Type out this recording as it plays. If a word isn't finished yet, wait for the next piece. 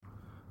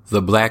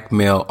The Black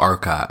Male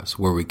Archives,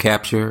 where we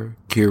capture,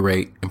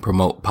 curate, and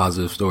promote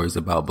positive stories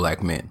about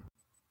Black men.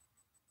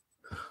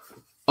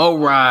 All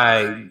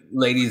right,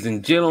 ladies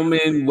and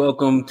gentlemen,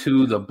 welcome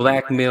to the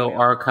Black Male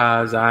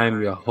Archives. I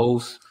am your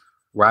host,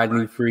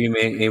 Rodney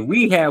Freeman, and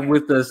we have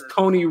with us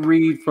Tony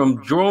Reed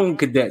from Drone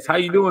Cadets. How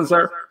you doing,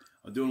 sir?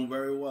 I'm doing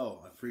very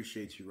well. I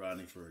appreciate you,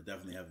 Rodney, for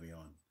definitely having me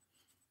on.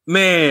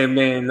 Man,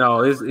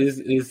 no, it's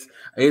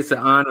an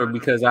honor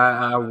because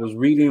I was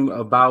reading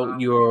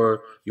about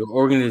your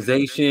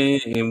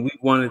organization and we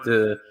wanted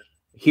to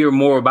hear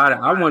more about it.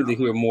 I wanted to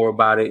hear more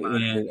about it,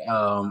 and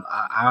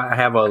I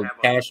have a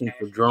passion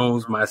for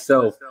drones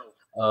myself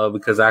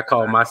because I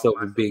call myself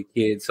a big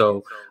kid.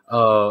 So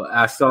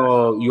I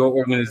saw your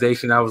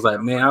organization. I was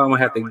like, man, I'm gonna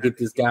have to get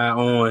this guy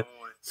on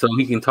so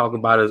he can talk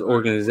about his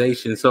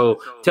organization.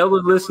 So tell the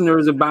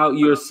listeners about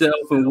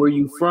yourself and where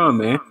you from,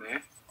 man.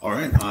 All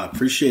right, I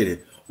appreciate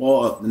it.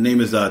 Well, the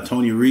name is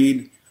Tony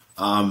Reed.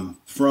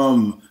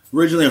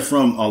 Originally I'm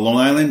from Long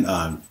Island,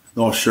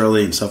 North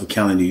Shirley in Suffolk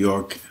County, New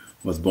York.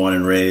 Was born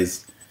and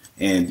raised,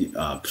 and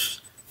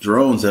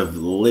drones have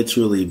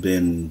literally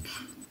been,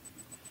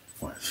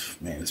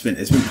 it's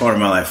been part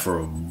of my life for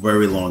a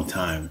very long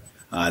time.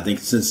 I think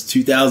since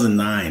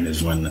 2009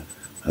 is when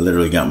I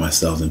literally got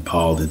myself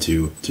impaled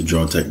into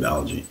drone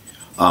technology.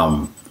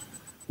 I'm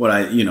from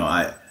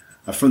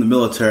the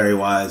military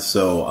wise,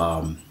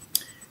 so.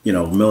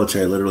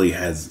 Military literally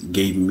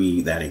gave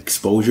me that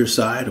exposure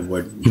side of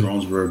what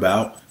drones were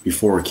about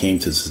before it came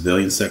to the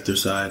civilian sector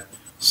side.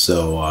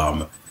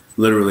 So,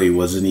 literally I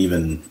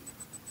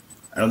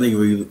don't think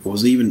it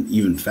was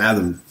even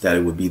fathomed that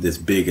it would be this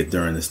big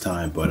during this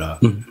time.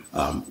 But,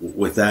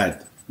 with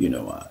that,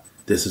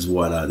 this is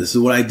what I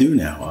do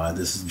now.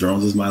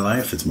 Drones is my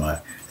life. It's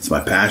my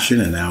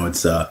passion. And now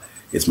it's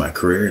my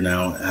career. And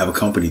now I have a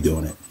company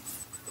doing it.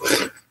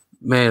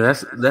 Man,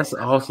 that's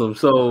awesome.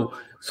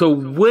 So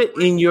what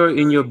in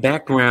your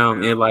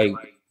background and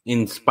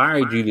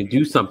inspired you to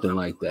do something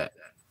like that?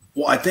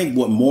 Well, I think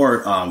what more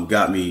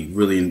got me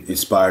really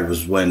inspired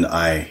was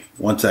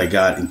once I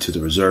got into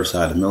the reserve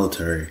side of the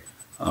military,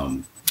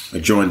 I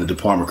joined the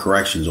Department of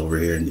Corrections over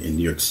here in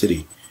New York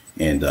City.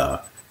 And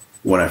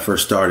when I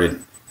first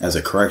started as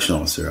a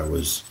correctional officer, I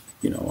was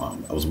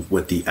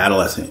with the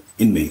adolescent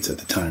inmates at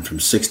the time, from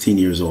 16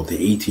 years old to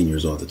 18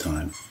 years old at the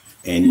time.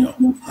 And,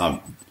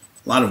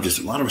 a lot of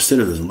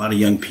recidivism, a lot of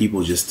young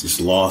people just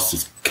lost,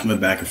 just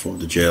coming back and forth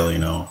to jail,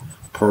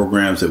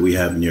 programs that we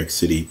have in New York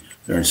City,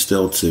 they're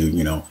instilled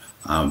to,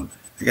 I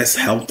guess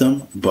help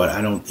them, but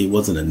it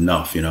wasn't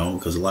enough,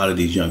 because a lot of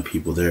these young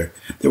people, they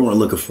weren't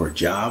looking for a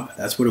job.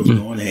 That's what it was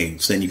going. Hey,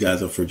 send you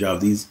guys up for a job.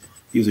 These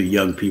are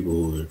young people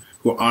who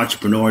are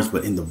entrepreneurs,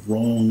 but they're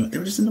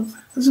just in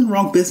the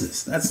wrong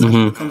business. That's what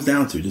it comes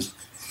down to.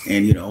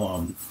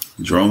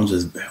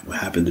 Drones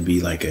happen to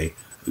be like a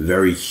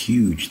very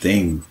huge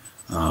thing.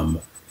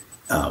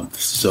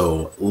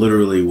 So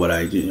literally what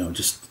I,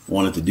 just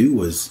wanted to do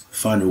was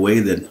find a way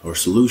or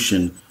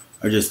solution,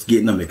 or just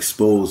getting them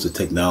exposed to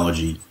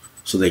technology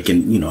so they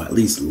can, at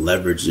least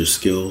leverage their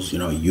skills,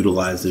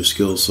 utilize their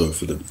skills. So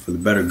for the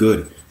better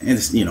good, and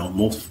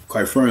most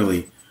quite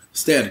frankly,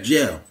 stay out of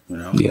jail,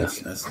 Yeah.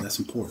 That's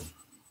important.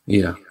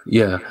 Yeah.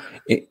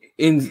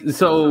 And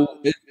so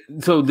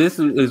this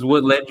is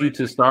what led you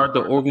to start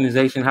the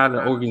organization. How did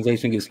the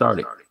organization get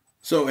started?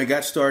 So it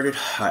got started.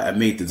 I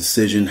made the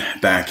decision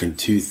back in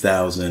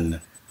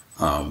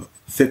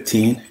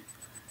 2015,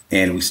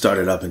 and we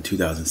started up in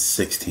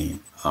 2016.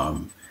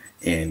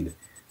 And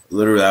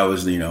literally, I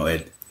was,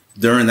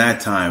 during that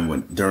time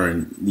when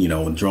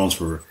drones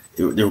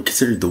they were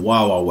considered the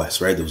Wild Wild West,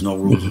 right? There was no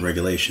rules and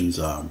regulations.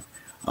 At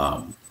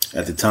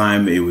the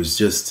time, it was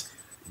just,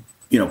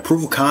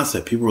 proof of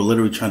concept. People were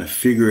literally trying to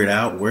figure it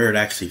out where it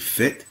actually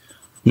fit.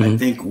 I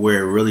think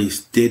where it really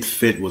did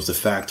fit was the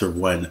factor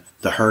when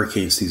the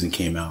hurricane season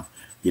came out.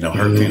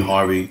 Hurricane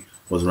Harvey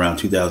was around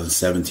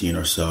 2017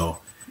 or so,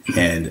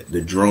 and the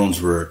drones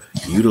were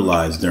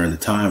utilized during the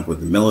time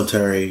with the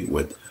military,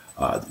 with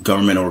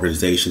government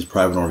organizations,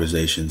 private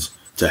organizations,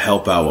 to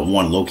help out with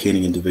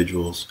locating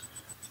individuals,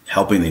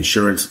 helping the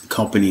insurance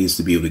companies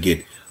to be able to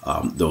get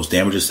those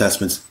damage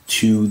assessments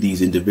to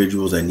these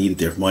individuals that needed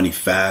their money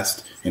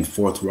fast and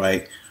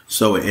forthright.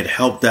 So it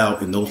helped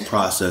out in those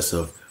process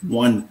of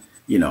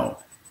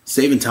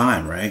saving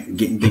time, right?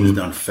 Getting things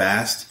done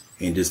fast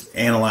and just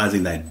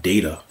analyzing that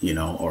data,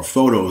 or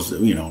photos,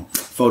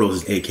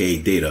 photos,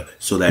 AKA data,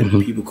 so that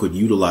people could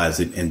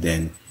utilize it and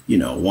then,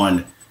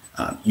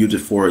 use it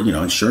for,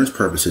 insurance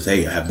purposes.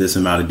 Hey, I have this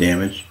amount of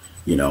damage,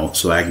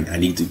 so I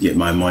need to get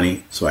my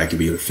money so I can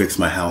be able to fix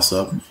my house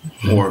up.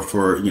 Or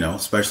for,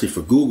 especially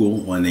for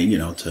Google, when they,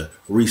 to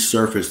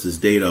resurface this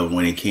data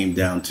when it came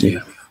down to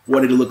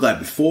what did it look like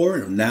before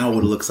and now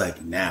what it looks like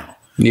now.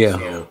 Yeah.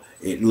 So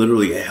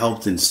it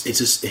helped, and it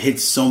hit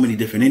so many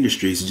different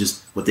industries. It's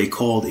just what they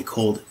called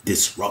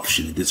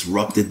disruption. It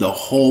disrupted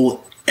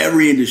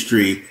every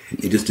industry.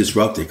 It just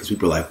disrupted because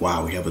people are like,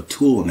 wow, we have a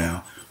tool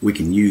now we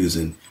can use.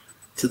 And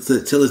till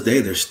this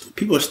day,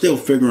 people are still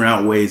figuring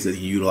out ways that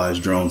you utilize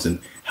drones and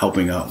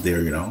helping out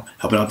their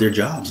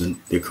jobs and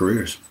their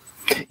careers.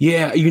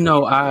 Yeah,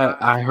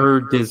 I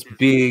heard this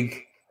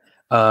big.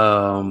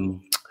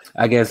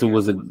 I guess it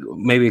was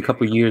maybe a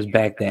couple years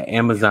back that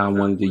Amazon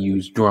wanted to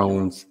use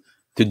drones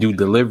to do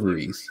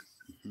deliveries.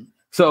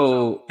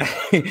 So,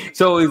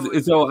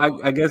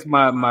 I guess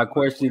my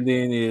question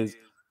then is,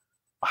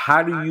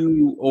 how do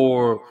you,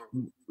 or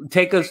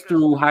take us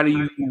through, how do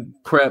you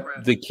prep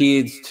the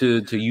kids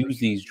to use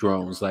these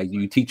drones? Like, do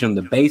you teach them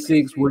the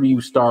basics? Where do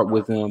you start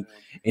with them?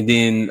 And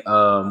then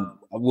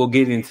we'll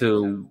get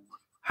into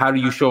how do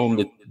you show them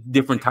the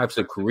different types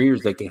of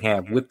careers they can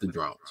have with the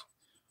drones.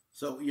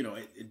 So,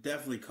 it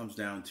definitely comes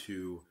down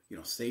to,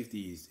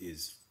 safety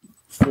is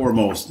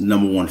foremost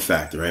number one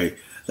factor, right?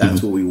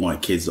 That's what we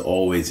want kids to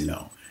always,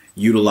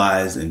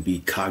 utilize and be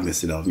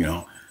cognizant of,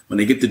 when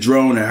they get the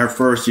drone at her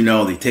first,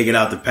 they take it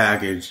out the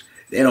package.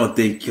 They don't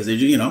think, because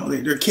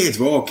they're kids.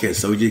 We're all kids.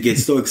 So we just get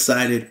so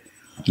excited.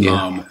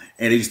 Yeah.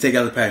 And they just take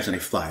out the package and they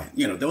fly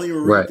it. Don't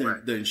even read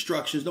the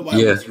instructions.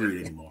 Nobody wants to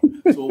read anymore.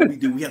 So what we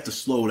do, we have to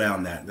slow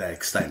down that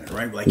excitement,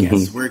 right? Like,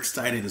 yes, we're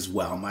excited as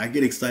well. I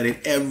get excited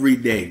every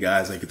day,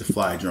 guys. I get to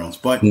fly drones.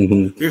 But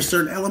there's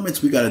certain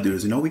elements we got to do.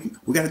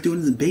 We got to do it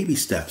in baby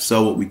steps.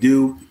 So what we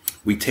do,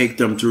 we take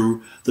them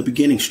through the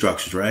beginning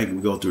structures, right?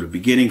 We go through the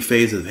beginning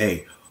phase of,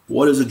 hey,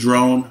 what is a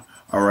drone?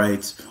 All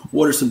right.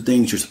 What are some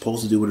things you're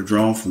supposed to do with a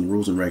drone from the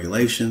rules and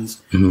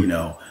regulations? How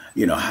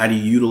do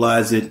you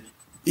utilize it?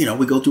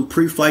 We go through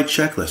pre-flight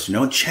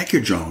checklists. Check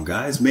your drone,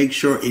 guys. Make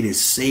sure it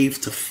is safe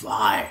to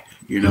fly.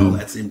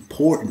 That's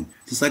important.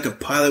 Just like a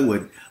pilot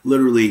would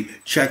literally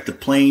check the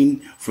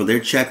plane for their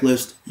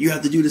checklist, you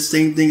have to do the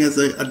same thing as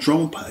a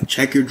drone pilot.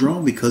 Check your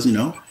drone because,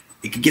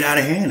 it could get out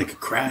of hand. It could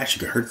crash. It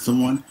could hurt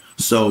someone.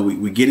 So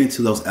we get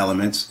into those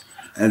elements.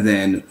 And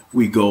then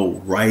we go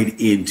right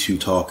into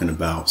talking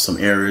about some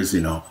areas,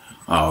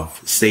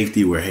 of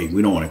safety where, hey,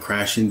 we don't want to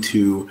crash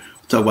into.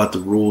 We talk about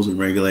the rules and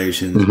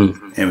regulations.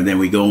 And then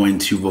we go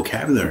into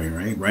vocabulary,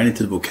 right? Right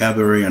into the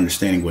vocabulary,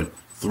 understanding what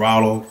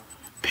throttle,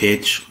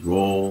 pitch,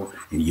 roll,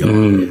 and yaw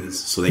is,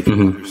 so they can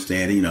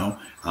understand,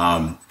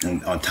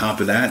 and on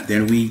top of that,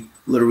 then we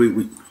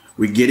literally,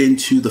 we get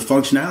into the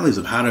functionalities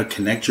of how to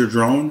connect your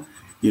drone.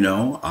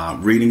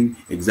 Reading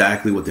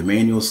exactly what the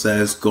manual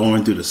says,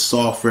 going through the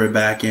software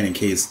backend in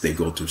case they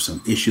go through some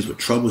issues with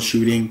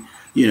troubleshooting,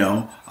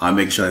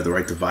 making sure they have the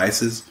right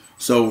devices.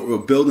 So we're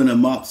building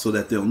them up so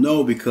that they'll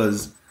know,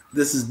 because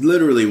this is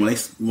literally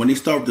when they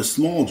start with the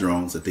small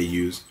drones that they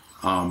use,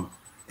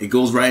 it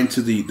goes right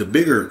into the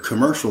bigger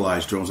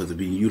commercialized drones that are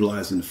being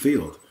utilized in the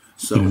field.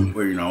 So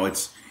where,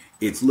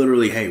 it's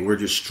literally, hey, we're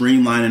just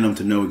streamlining them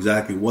to know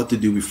exactly what to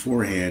do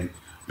beforehand,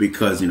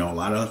 because,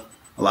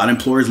 a lot of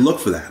employers look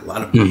for that. A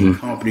lot of big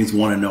companies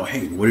want to know,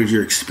 hey, what is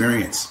your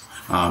experience?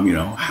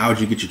 How did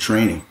you get your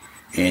training?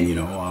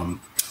 And,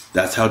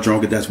 that's how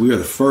Drone Cadets, we are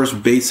the first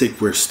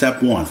we're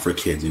step one for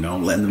kids,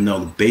 letting them know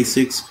the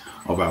basics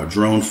of our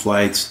drone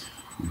flights,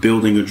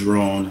 building a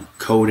drone,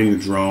 coding a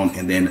drone,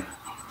 and then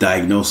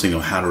diagnosing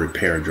on how to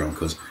repair a drone.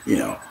 Because,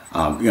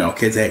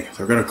 kids, hey,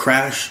 they're going to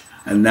crash.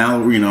 And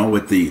now,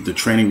 with the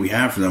training we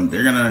have for them,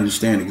 they're going to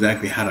understand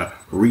exactly how to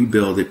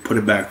rebuild it, put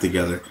it back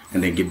together,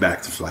 and then get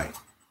back to flight.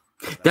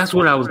 That's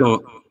what I was going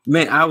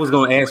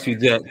to ask you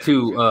that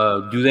too.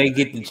 Do they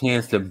get the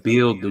chance to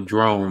build the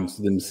drones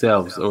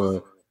themselves,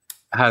 or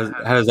how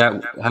does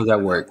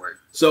that work?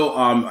 So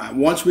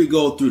once we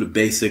go through the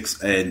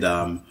basics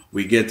and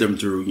we get them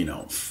through,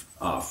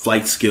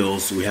 flight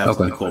skills, we have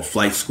something called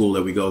flight school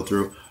that we go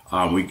through.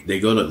 They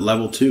go to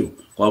level 2.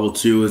 Level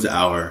 2 is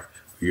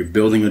you're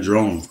building a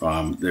drone.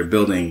 They're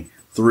building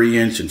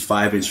 3-inch and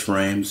 5-inch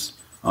frames,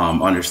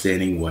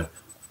 understanding what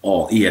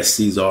all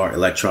ESCs are,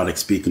 electronic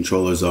speed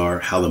controllers are,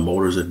 how the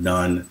motors are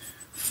done,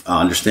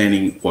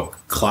 understanding what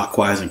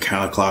clockwise and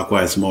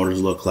counterclockwise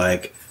motors look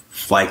like,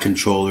 flight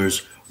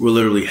controllers. We're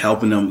literally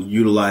helping them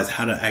utilize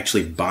how to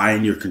actually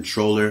bind your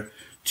controller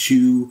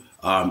to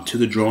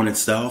the drone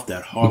itself,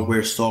 that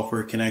hardware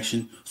software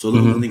connection. So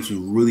those are the things we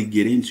really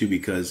get into,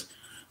 because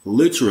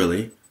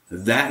literally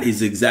that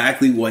is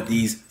exactly what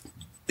these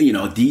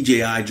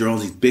DJI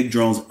drones, these big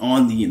drones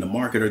in the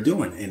market are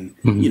doing. And,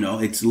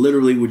 it's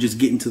literally, we're just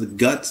getting to the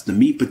guts, the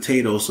meat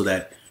potatoes, so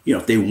that,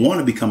 if they want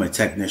to become a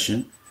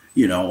technician,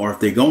 or if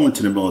they go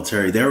into the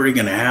military, they're already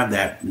going to have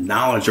that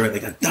knowledge, right?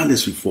 Like, I've done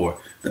this before.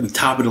 Let me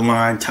top of the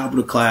line, top of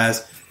the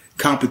class.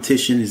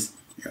 Competition is,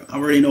 I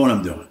already know what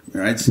I'm doing,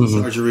 right?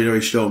 Sergeant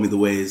already showed me the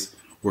ways,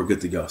 we're good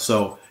to go.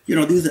 So,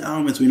 these are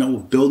elements we know we're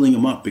building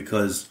them up,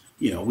 because,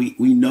 we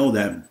know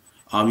that,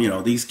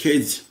 these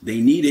kids, they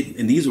need it.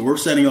 And we're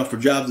setting up for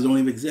jobs that don't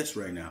even exist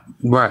right now.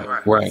 Right.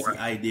 That's the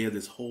idea of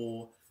this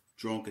whole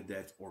Drone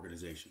Cadets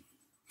organization.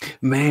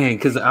 Man,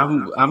 because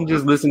I'm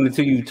just listening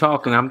to you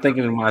talk, and I'm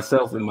thinking to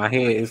myself in my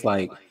head, it's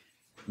like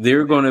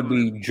they're going to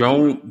be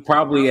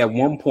probably at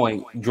one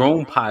point,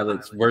 drone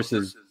pilots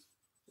versus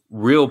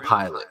real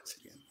pilots.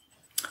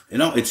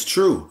 It's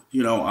true.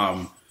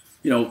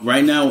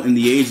 Right now in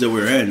the age that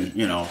we're in,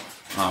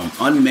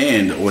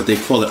 unmanned, or what they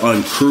call it,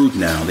 uncrewed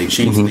now. They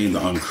changed the name to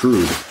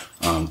uncrewed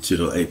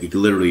it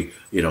literally,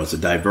 it's a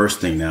diverse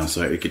thing now.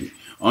 So it can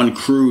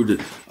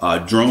uncrewed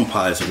drone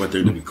pilots are what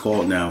they're going to be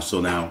called now.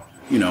 So now,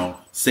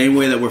 same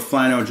way that we're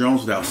flying our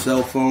drones without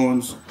cell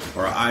phones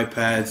or our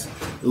iPads.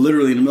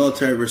 Literally in the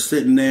military, we're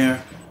sitting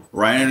there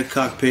right in the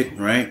cockpit,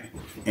 right?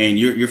 And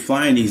you're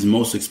flying these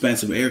most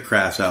expensive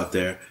aircrafts out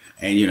there,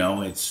 and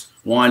it's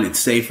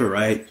safer,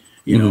 right?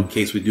 In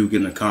case we do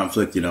get in a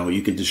conflict,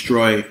 you can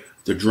destroy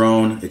the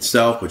drone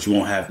itself, but you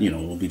won't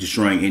won't be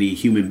destroying any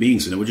human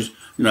beings. And we're just,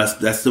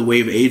 that's the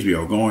wave of age we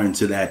are going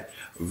into, that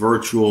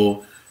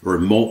virtual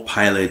remote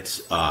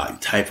pilot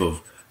type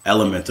of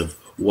element of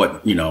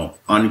what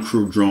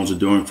uncrewed drones are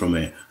doing from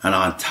an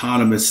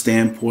autonomous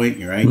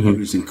standpoint, right?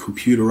 Using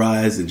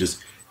computerized and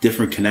just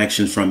different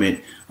connections from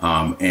it,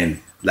 and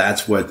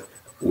that's what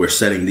we're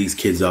setting these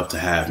kids up to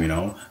have,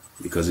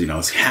 because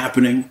it's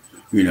happening.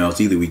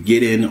 It's either we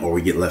get in or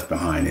we get left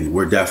behind, and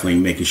we're definitely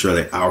making sure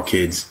that our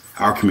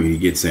community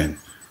gets in.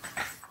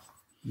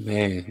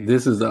 Man,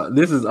 this is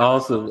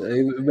awesome.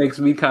 It makes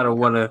me kind of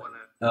want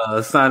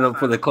to sign up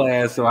for the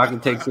class so I can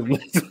take some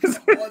lessons.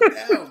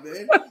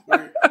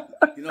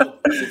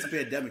 Since the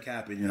pandemic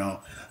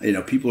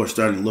happened, people are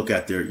starting to look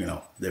at their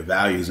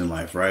values in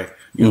life, right?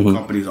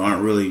 Companies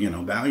aren't really,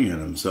 valuing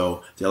them.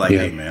 So they're like,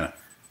 hey, man,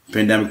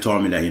 pandemic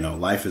taught me that,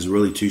 life is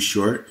really too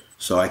short.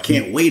 So I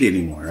can't wait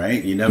anymore,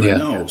 right? You never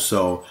know.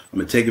 So I'm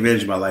going to take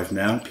advantage of my life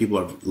now. People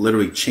have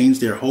literally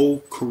changed their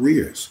whole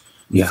careers.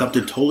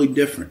 Something totally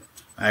different.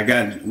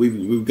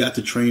 We've got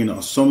to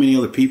train so many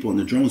other people in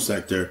the drone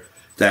sector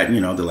that,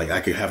 they're like,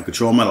 I could have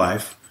control of my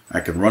life.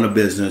 I could run a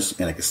business,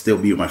 and I could still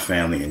be with my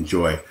family and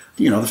enjoy,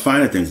 the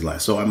finer things in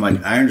life. So I'm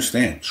like, I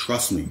understand.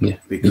 Trust me.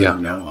 Because,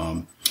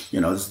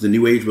 this is the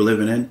new age we're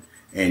living in.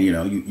 And,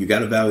 you got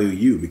to value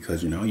you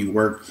because, you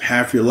work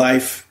half your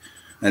life,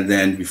 and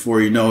then before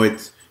you know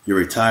it, you're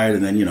retired,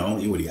 and then you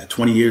got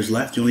 20 years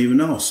left. You don't even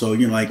know. So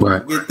you're like,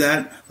 get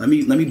that. Let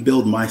me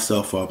build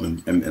myself up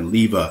and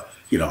leave an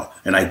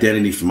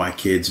identity for my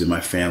kids and my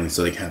family,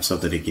 so they can have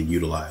something they can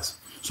utilize.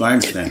 So I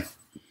understand.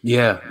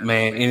 Yeah,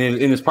 man,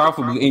 and it's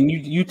powerful. And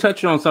you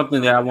touched on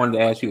something that I wanted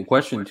to ask you a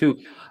question too.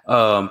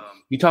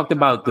 You talked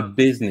about the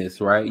business,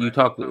 right?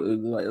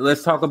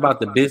 Let's talk about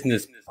the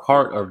business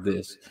part of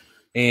this,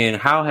 and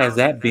how has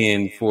that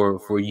been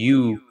for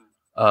you?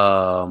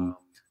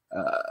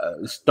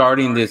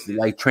 Starting this,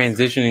 like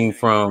transitioning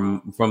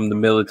from the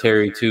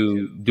military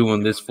to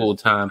doing this full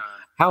time.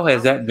 How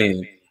has that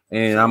been?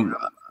 And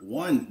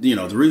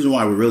the reason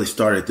why we really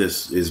started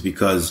this is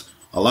because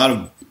a lot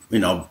of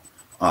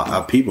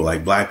people,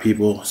 like Black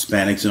people,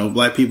 Hispanics,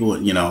 Black people,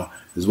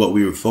 is what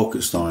we were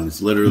focused on.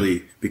 It's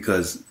literally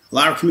because a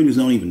lot of communities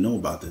don't even know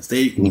about this.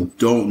 They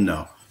don't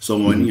know. So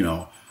when,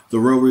 the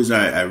real reason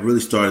I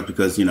really started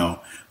because,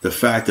 the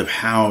fact of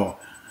how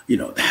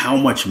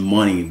much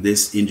money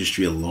this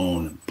industry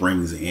alone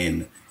brings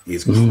in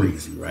is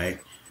crazy, right?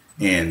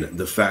 And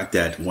the fact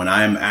that when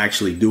I'm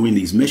actually doing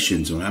these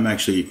missions, when I'm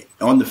actually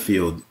on the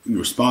field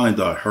responding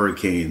to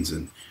hurricanes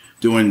and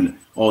doing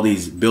all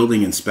these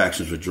building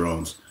inspections with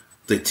drones,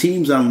 the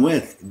teams I'm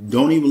with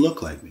don't even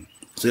look like me.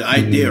 So the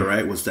idea,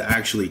 right, was to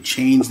actually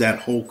change that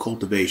whole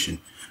cultivation,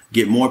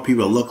 get more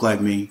people to look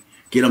like me,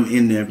 get them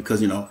in there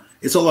because,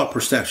 it's all about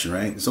perception,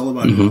 right? It's all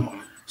about,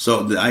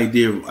 So the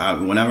idea,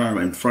 whenever I'm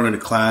in front of the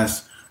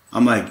class,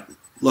 I'm like,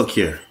 look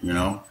here,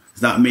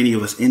 there's not many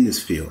of us in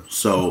this field.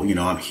 So,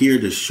 I'm here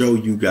to show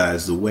you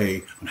guys the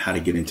way on how to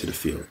get into the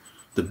field.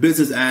 The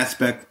business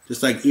aspect,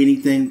 just like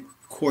anything,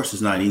 of course,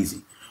 is not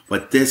easy.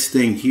 But this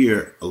thing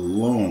here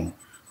alone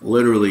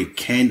literally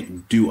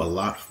can do a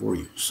lot for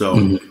you.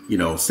 So,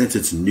 since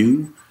it's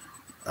new,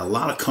 a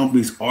lot of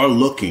companies are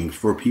looking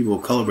for people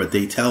of color, but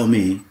they tell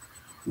me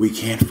we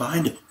can't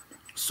find them.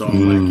 So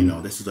I'm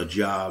like, this is a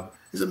job.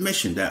 It's a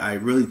mission that I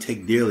really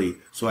take dearly,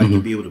 so I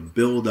can be able to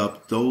build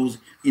up those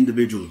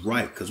individuals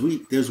right. Because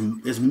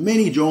there's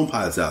many drone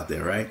pilots out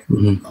there, right?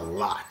 A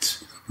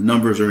lot.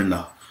 Numbers are in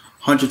the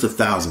hundreds of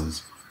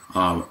thousands,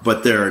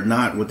 but they're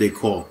not what they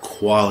call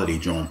quality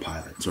drone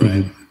pilots,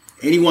 right?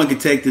 Anyone can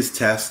take this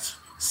test,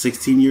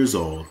 16 years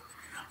old,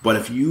 but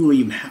if you don't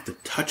even have to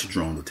touch a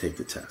drone to take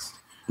the test,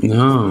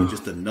 it's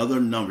just another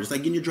number. It's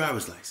like getting your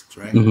driver's license,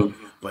 right?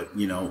 But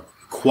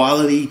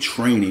quality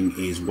training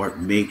is what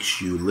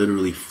makes you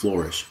literally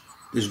flourish.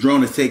 This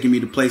drone has taken me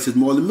to places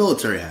more than the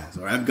military has.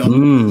 Or I've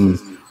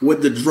gone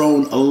with the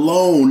drone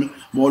alone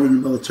more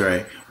than the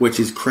military, which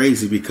is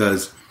crazy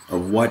because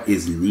of what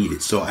is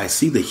needed. So I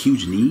see the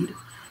huge need,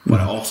 but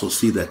I also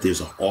see that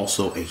there's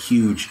also a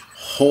huge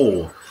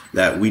hole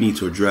that we need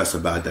to address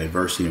about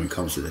diversity when it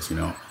comes to this.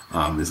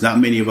 There's not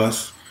many of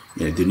us.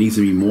 There needs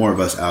to be more of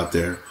us out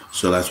there.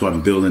 So that's why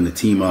I'm building the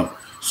team up.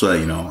 So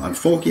that, I'm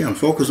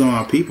focused on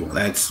our people.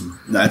 That's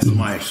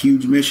my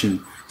huge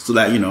mission. So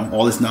that,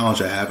 all this knowledge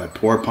I have, I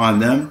pour upon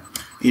them,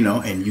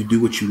 and you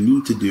do what you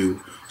need to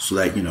do so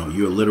that,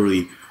 you're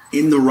literally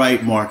in the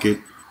right market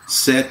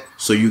set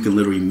so you can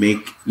literally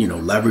make,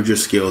 leverage your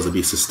skills and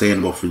be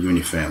sustainable for you and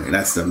your family. And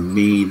that's the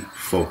main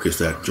focus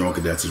that Drone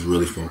Cadets is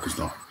really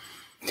focused on.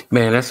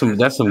 Man,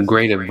 that's some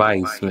great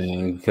advice,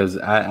 man, because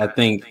I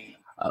think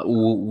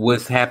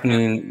what's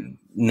happening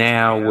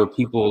now where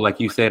people, like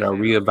you said, are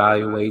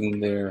reevaluating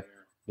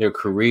their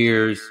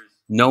careers,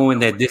 knowing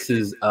that this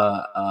is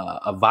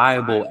a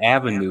viable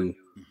avenue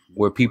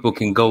where people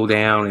can go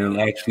down and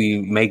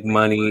actually make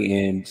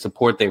money and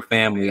support their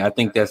family. I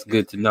think that's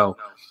good to know.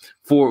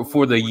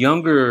 For the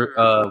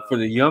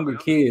younger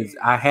kids,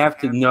 I have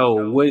to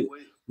know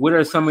what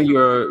are some of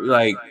your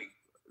like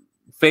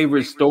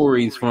favorite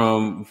stories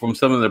from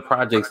some of the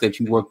projects that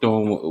you worked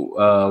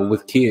on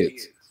with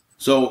kids.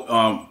 So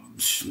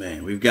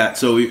man,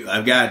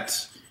 I've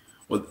got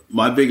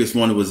my biggest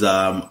one was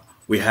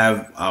we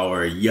have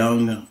our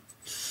young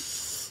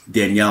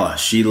Daniela.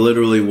 She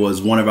literally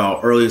was one of our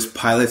earliest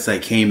pilots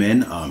that came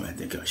in. I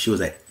think she was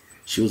like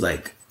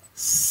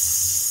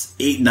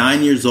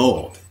 8-9 years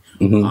old.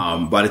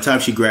 Mm-hmm. By the time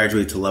she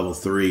graduated to level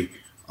 3,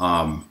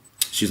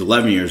 she's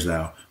 11 years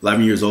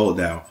old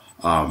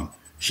now.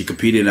 She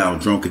competed in our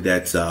drone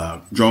cadets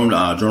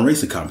drone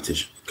racing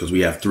competition because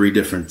we have 3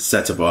 different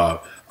sets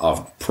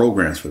of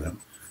programs for them,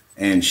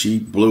 and she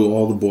blew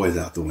all the boys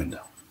out the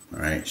window. All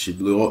right, she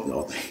blew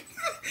all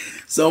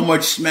so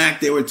much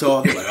smack they were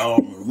talking like, "Oh,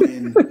 I'm gonna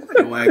win!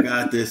 Oh, I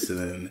got this!" And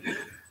then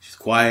she's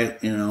quiet,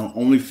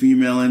 only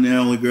female in there,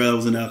 only girl that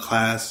was in our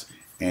class,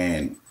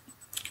 and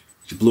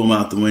she blew them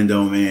out the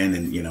window, man.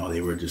 And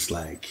they were just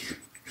like,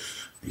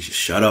 "You should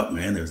shut up,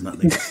 man. There's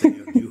nothing to say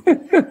of you."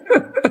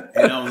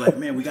 And I was like,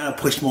 "Man, we gotta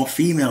push more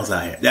females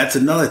out here." That's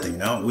another thing.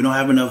 We don't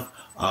have enough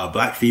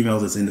black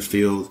females that's in the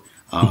field.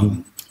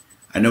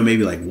 I know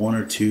maybe like 1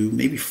 or 2,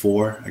 maybe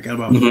 4. I got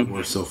about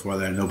 4 so far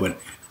that I know, but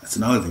that's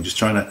another thing. Just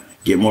trying to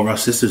get more of our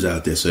sisters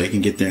out there so they can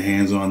get their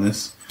hands on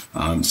this,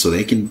 so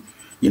they can,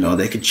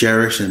 they can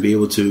cherish and be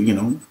able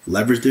to,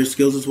 leverage their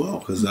skills as well.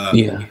 Because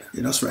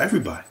it's for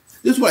everybody.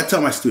 This is what I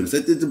tell my students.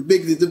 The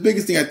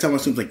biggest thing I tell my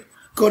students, like,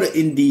 go to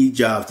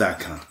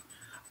IndeedJobs.com.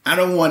 I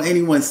don't want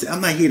anyone.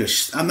 I'm not here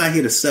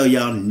to sell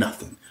y'all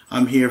nothing.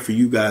 I'm here for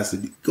you guys to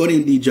go to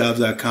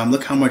IndeedJobs.com.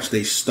 Look how much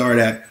they start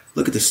at.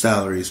 Look at the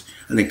salaries,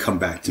 and then come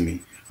back to me.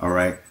 All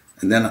right.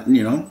 And then,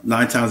 9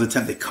 times out of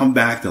 10, they come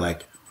back. They're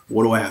like,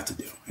 what do I have to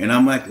do? And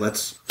I'm like,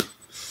 let's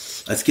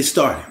get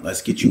started.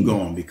 Let's get you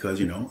going, because,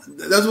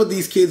 that's what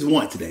these kids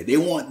want today. They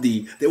want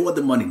the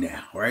money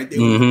now. Right. They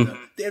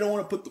don't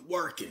want to put the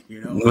work in,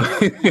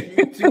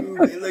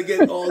 YouTube, they look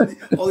at all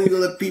these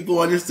other people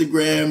on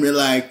Instagram. They're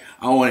like,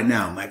 I want it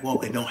now. I'm like, well,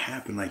 it don't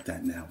happen like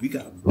that now. We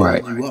got to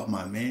build you up,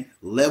 my man.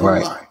 Level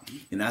up.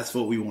 And that's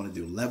what we want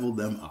to do. Level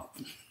them up.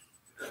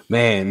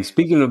 Man,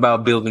 speaking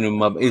about building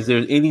them up, is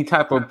there any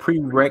type of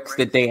prereqs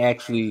that they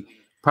actually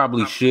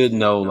probably should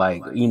know,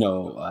 like,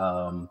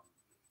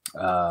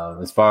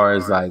 as far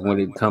as like when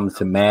it comes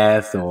to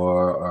math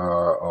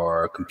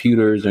or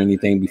computers or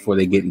anything before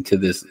they get into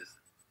this?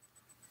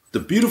 The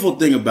beautiful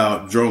thing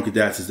about drone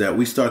cadets is that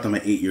we start them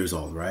at 8 years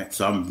old, right?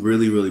 So I'm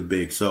really, really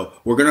big. So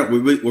we're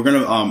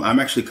gonna I'm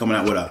actually coming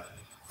out with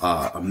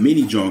a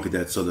mini drone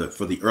cadet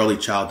for the early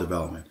child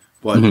development.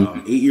 But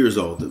 8 years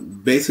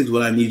old, basically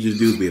what I need you to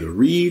do is be able to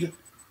read,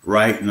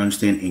 write, and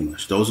understand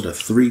English. Those are the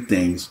 3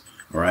 things,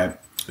 all right?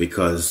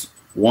 Because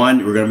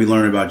 1, we're going to be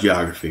learning about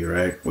geography,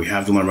 right? We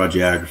have to learn about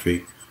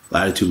geography,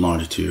 latitude,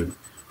 longitude.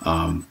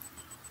 When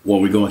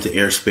we go into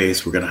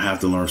airspace, we're going to have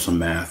to learn some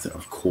math,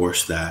 of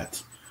course,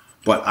 that.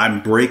 But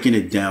I'm breaking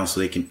it down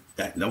so I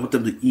want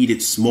them to eat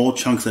it small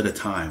chunks at a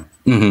time.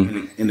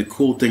 And the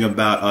cool thing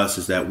about us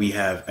is that we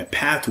have a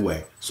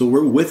pathway. So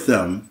we're with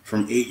them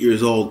from 8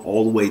 years old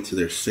all the way to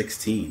their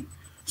 16.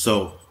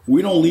 So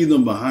we don't leave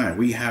them behind.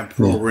 We have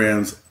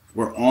programs.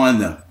 We're on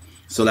them.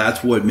 So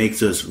that's what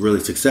makes us really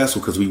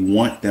successful, because we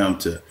want them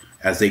to,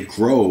 as they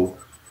grow,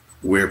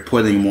 we're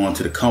putting them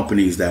onto the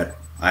companies that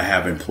I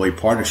have employee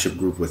partnership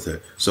group with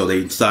it. So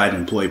they decide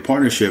employee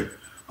partnership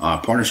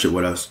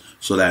with us,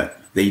 so that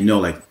they know,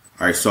 like,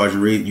 all right,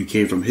 Sergeant Reed, you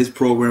came from his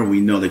program.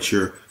 We know that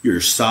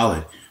you're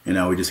solid. And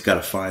now we just got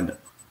to find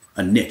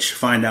a niche,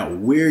 find out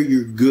where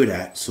you're good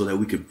at so that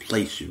we can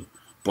place you.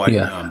 But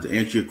to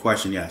answer your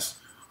question, yes,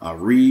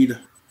 read,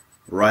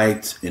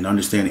 write, and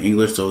understand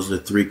English. Those are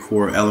the 3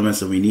 core elements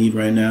that we need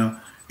right now.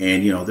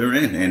 And, they're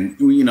in. And,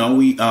 we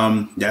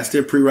that's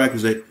their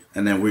prerequisite.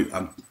 And then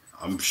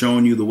I'm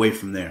showing you the way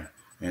from there.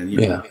 And,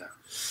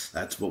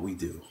 that's what we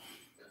do.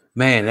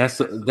 Man,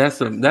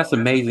 that's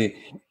amazing.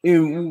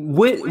 And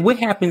what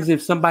happens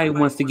if somebody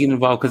wants to get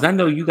involved? Because I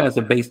know you guys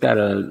are based out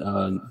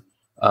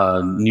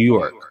of New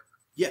York.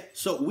 Yeah,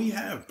 so we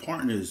have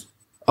partners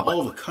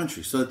all over the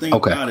country. So the thing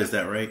about it is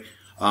that, right,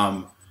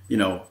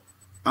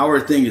 our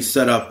thing is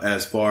set up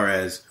as far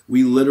as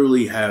we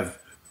literally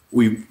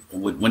when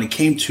it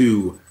came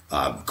to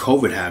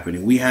COVID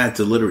happening, we had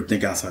to literally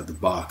think outside the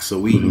box. So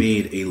we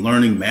made a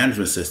learning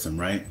management system,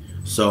 right?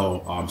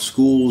 So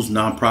schools,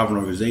 nonprofit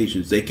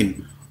organizations, they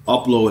can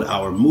upload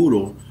our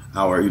Moodle,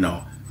 our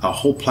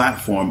whole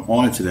platform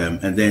onto them.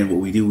 And then what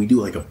we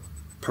do like a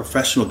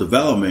professional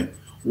development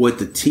with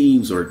the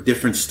teams or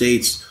different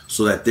states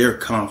so that they're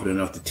confident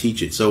enough to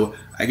teach it. So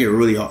I get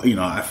really,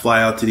 I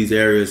fly out to these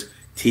areas,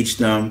 teach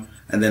them.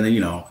 And then,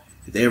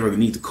 if they ever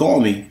need to call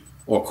me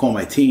or call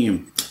my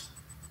team,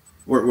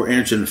 we're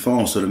answering the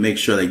phone. So to make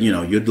sure that,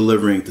 you're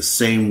delivering it the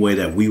same way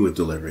that we would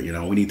deliver it.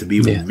 We need to be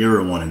able to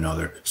mirror one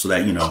another so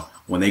that,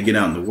 when they get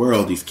out in the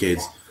world, these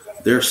kids,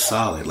 they're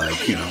solid. Like,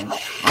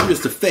 I'm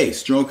just a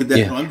face. Drone Cadet.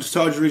 Yeah. I'm just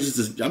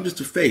I'm just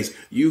a face.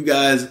 You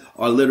guys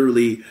are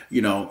literally,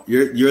 you're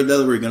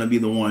literally going to be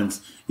the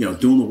ones,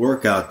 doing the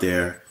work out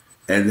there,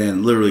 and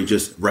then literally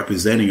just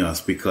representing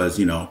us because,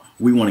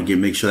 we want to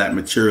make sure that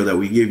material that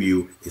we give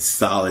you is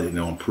solid and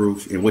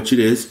improved. And which it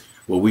is.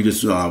 Well, we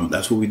just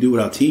that's what we do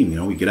with our team.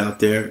 We get out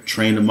there,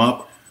 train them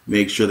up,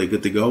 make sure they're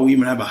good to go. We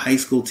even have a high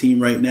school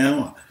team right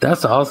now.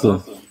 That's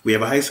awesome. We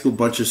have a high school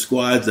bunch of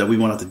squads that we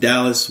went out to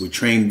Dallas. We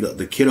train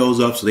the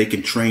kiddos up so they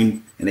can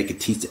train and they can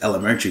teach the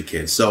elementary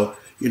kids. So,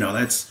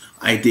 that's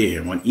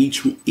idea. When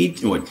teach one,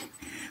 each one.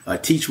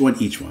 Each one,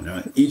 teach one,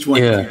 right?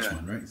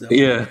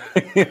 Yeah.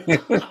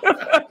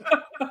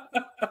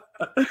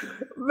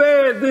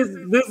 Man,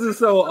 this is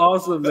so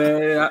awesome,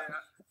 man.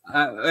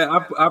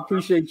 I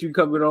appreciate you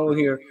coming on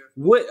here.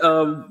 What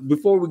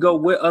before we go,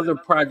 what other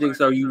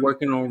projects are you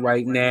working on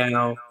right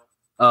now?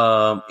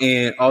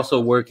 And also,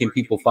 where can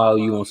people follow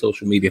you on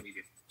social media?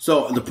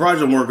 So the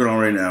project I'm working on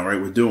right now, right?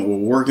 We're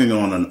working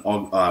on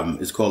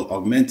it's called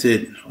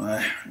augmented.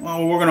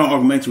 We're working on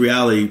augmented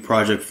reality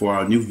project for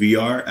our new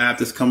VR app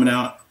that's coming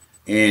out,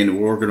 and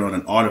we're working on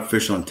an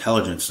artificial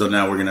intelligence. So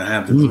now we're gonna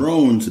have the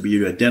drones to be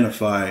able to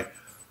identify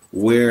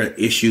where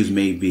issues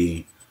may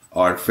be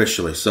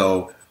artificially.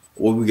 So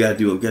what we gotta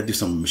do? We gotta do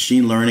some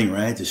machine learning,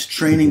 right? Just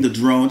training the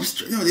drone.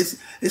 Just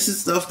this is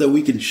stuff that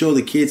we can show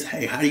the kids.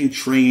 Hey, how do you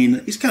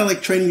train? It's kind of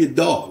like training your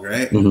dog,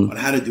 right? On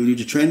how to do.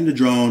 You're training the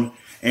drone,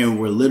 and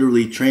we're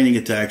literally training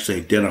it to actually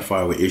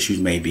identify what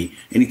issues may be.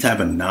 Any type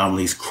of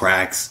anomalies,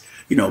 cracks,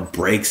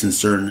 breaks in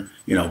certain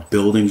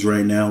buildings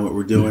right now. What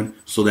we're doing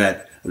so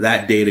that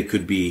data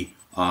could be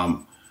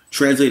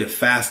translated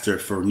faster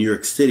for New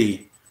York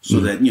City, so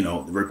that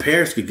the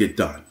repairs could get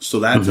done. So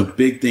that's a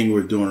big thing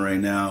we're doing right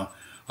now.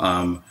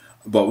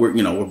 But we're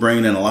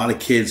bringing in a lot of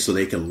kids so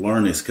they can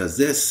learn this because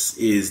this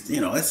is,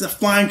 it's a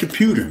flying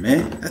computer,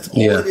 man. That's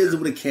all it is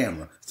with a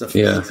camera. It's a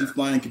fancy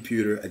flying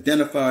computer.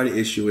 Identify what the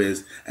issue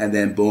is, and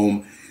then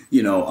boom,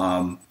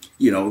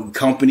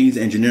 companies,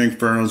 engineering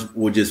firms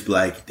will just be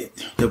like,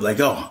 they'll be like,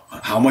 oh,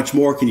 how much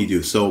more can you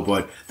do? So,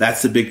 but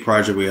that's the big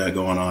project we got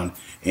going on,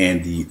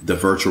 and the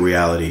virtual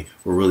reality.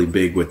 We're really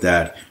big with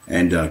that,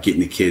 and getting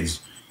the kids,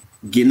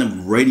 getting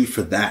them ready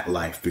for that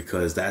life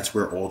because that's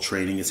where all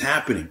training is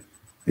happening.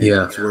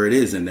 That's where it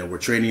is. And then we're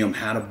training them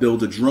how to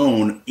build a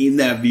drone in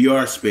that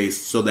VR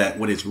space so that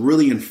when it's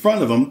really in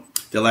front of them,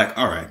 they're like,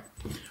 all right,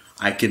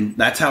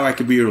 that's how I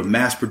can be able to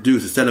mass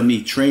produce. Instead of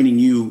me training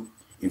you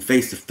in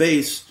face to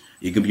face,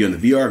 you can be on the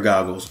VR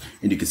goggles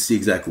and you can see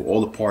exactly what all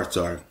the parts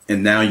are.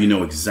 And now you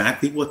know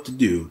exactly what to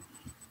do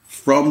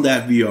from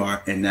that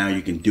VR. And now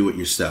you can do it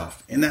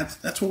yourself. And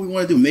that's what we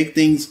want to do. Make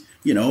things,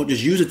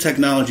 just use the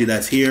technology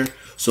that's here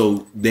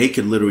so they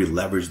can literally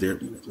leverage their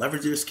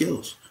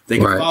skills. They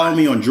can follow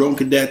me on Drone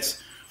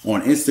Cadets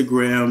on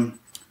Instagram,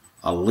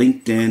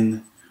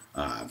 LinkedIn,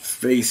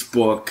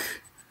 Facebook,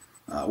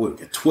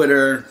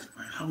 Twitter.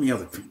 How many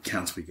other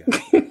accounts we got?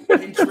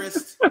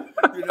 Pinterest.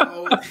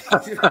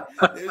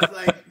 There's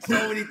like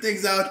so many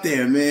things out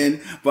there,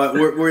 man. But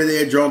we're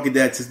there. Drone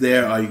Cadets is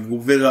there. You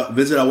can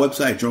visit our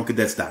website,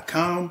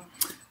 dronecadets.com.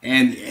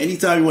 And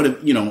anytime you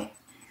want to,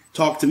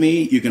 talk to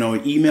me, you can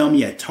always email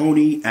me at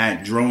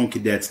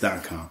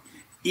tony@dronecadets.com.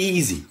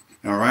 Easy.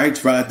 All right,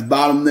 it's right at the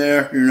bottom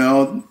there,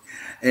 and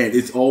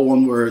it's all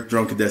one word,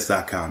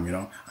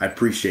 dronecadets.com, I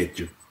appreciate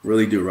you.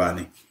 Really do,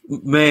 Rodney.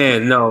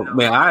 Man,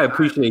 I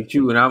appreciate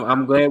you, and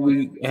I'm glad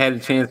we had a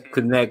chance to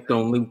connect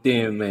on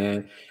LinkedIn,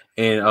 man,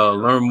 and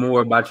learn more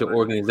about your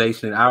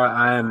organization.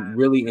 I am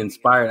really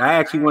inspired. I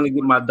actually want to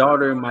get my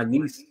daughter and my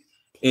niece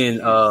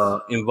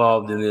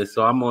involved in this,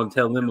 so I'm going to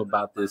tell them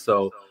about this.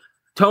 So,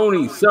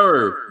 Tony,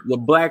 sir, the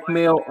Black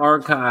Male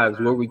Archives,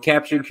 where we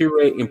capture,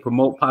 curate, and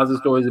promote positive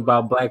stories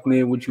about Black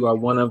men, which you are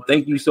one of.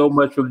 Thank you so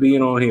much for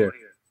being on here.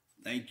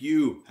 Thank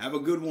you. Have a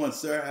good one,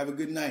 sir. Have a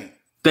good night.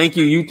 Thank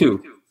you. You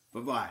too.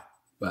 Bye-bye.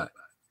 Bye.